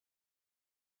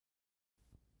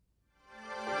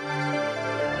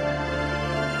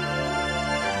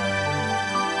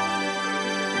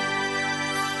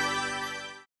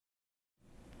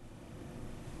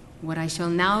What I shall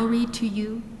now read to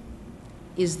you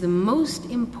is the most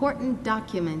important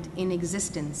document in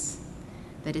existence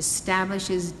that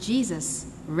establishes Jesus'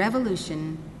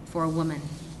 revolution for woman.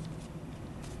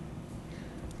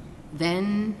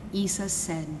 Then Isa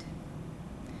said,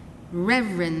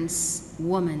 "Reverence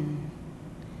woman,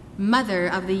 mother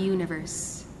of the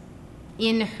universe.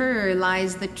 In her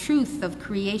lies the truth of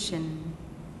creation.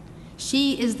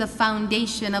 She is the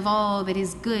foundation of all that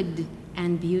is good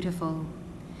and beautiful.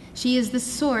 She is the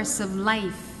source of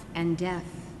life and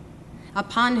death.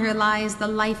 Upon her lies the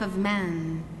life of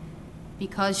man,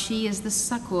 because she is the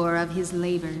succor of his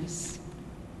labors.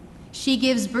 She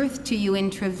gives birth to you in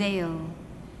travail.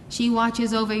 She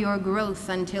watches over your growth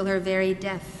until her very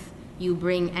death you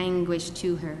bring anguish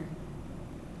to her.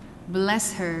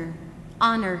 Bless her,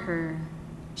 honor her.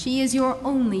 She is your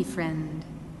only friend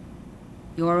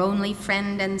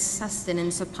and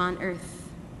sustenance upon earth.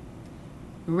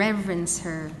 Reverence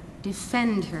her,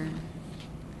 defend her.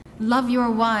 Love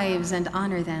your wives and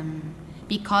honor them,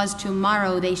 because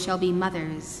tomorrow they shall be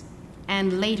mothers,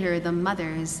 and later the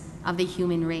mothers of the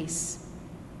human race.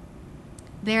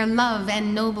 Their love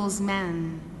ennobles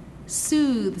man,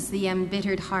 soothes the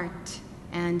embittered heart,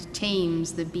 and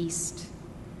tames the beast.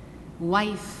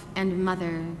 Wife and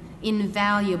mother,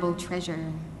 invaluable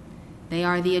treasure, they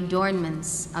are the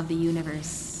adornments of the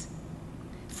universe.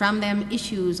 From them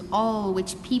issues all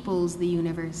which peoples the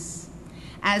universe.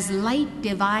 As light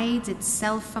divides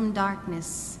itself from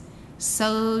darkness,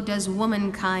 so does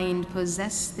womankind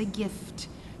possess the gift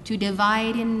to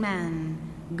divide in man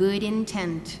good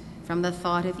intent from the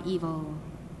thought of evil.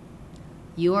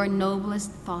 Your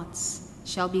noblest thoughts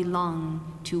shall belong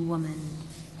to woman.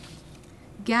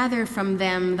 Gather from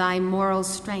them thy moral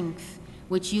strength,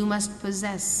 which you must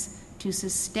possess to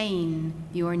sustain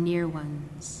your near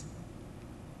ones.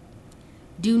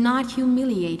 Do not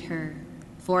humiliate her,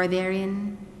 for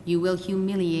therein you will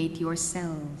humiliate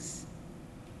yourselves.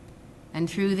 And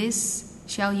through this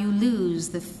shall you lose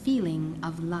the feeling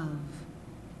of love,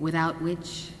 without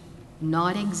which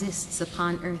naught exists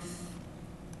upon earth.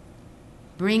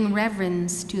 Bring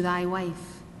reverence to thy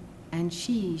wife, and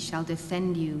she shall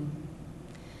defend you.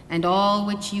 And all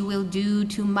which you will do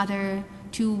to mother,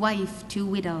 to wife, to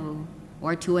widow,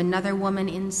 or to another woman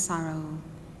in sorrow,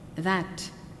 that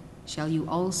shall you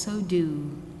also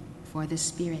do for the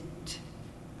Spirit."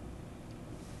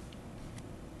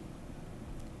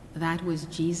 That was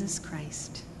Jesus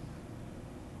Christ.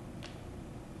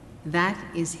 That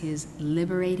is his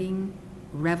liberating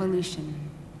revolution.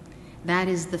 That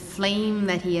is the flame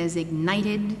that he has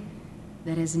ignited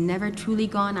that has never truly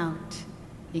gone out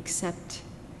except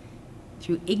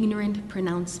through ignorant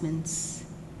pronouncements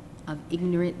of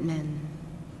ignorant men.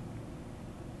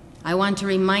 I want to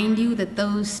remind you that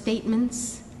those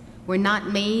statements were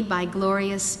not made by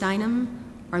Gloria Steinem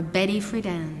or Betty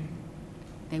Friedan.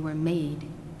 They were made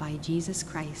by Jesus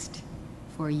Christ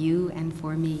for you and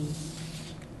for me.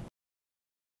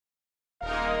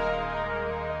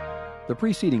 The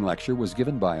preceding lecture was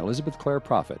given by Elizabeth Clare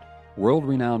Prophet,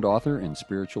 world-renowned author and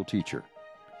spiritual teacher.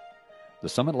 The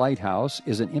Summit Lighthouse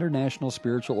is an international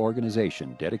spiritual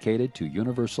organization dedicated to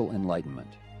universal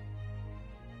enlightenment.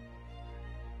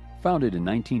 Founded in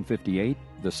 1958,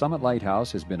 the Summit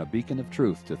Lighthouse has been a beacon of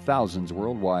truth to thousands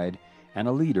worldwide and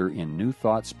a leader in New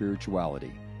Thought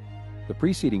spirituality. The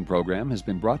preceding program has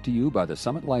been brought to you by the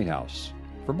Summit Lighthouse.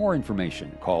 For more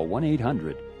information, call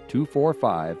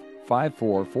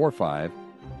 1-800-245-5445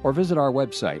 or visit our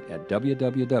website at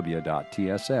www.tsl.org.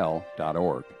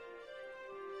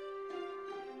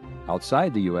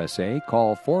 Outside the USA,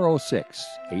 call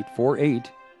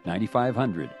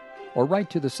 406-848-9500 or write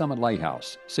to the Summit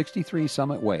Lighthouse, 63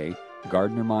 Summit Way,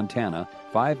 Gardner, Montana,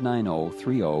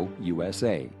 59030,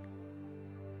 USA.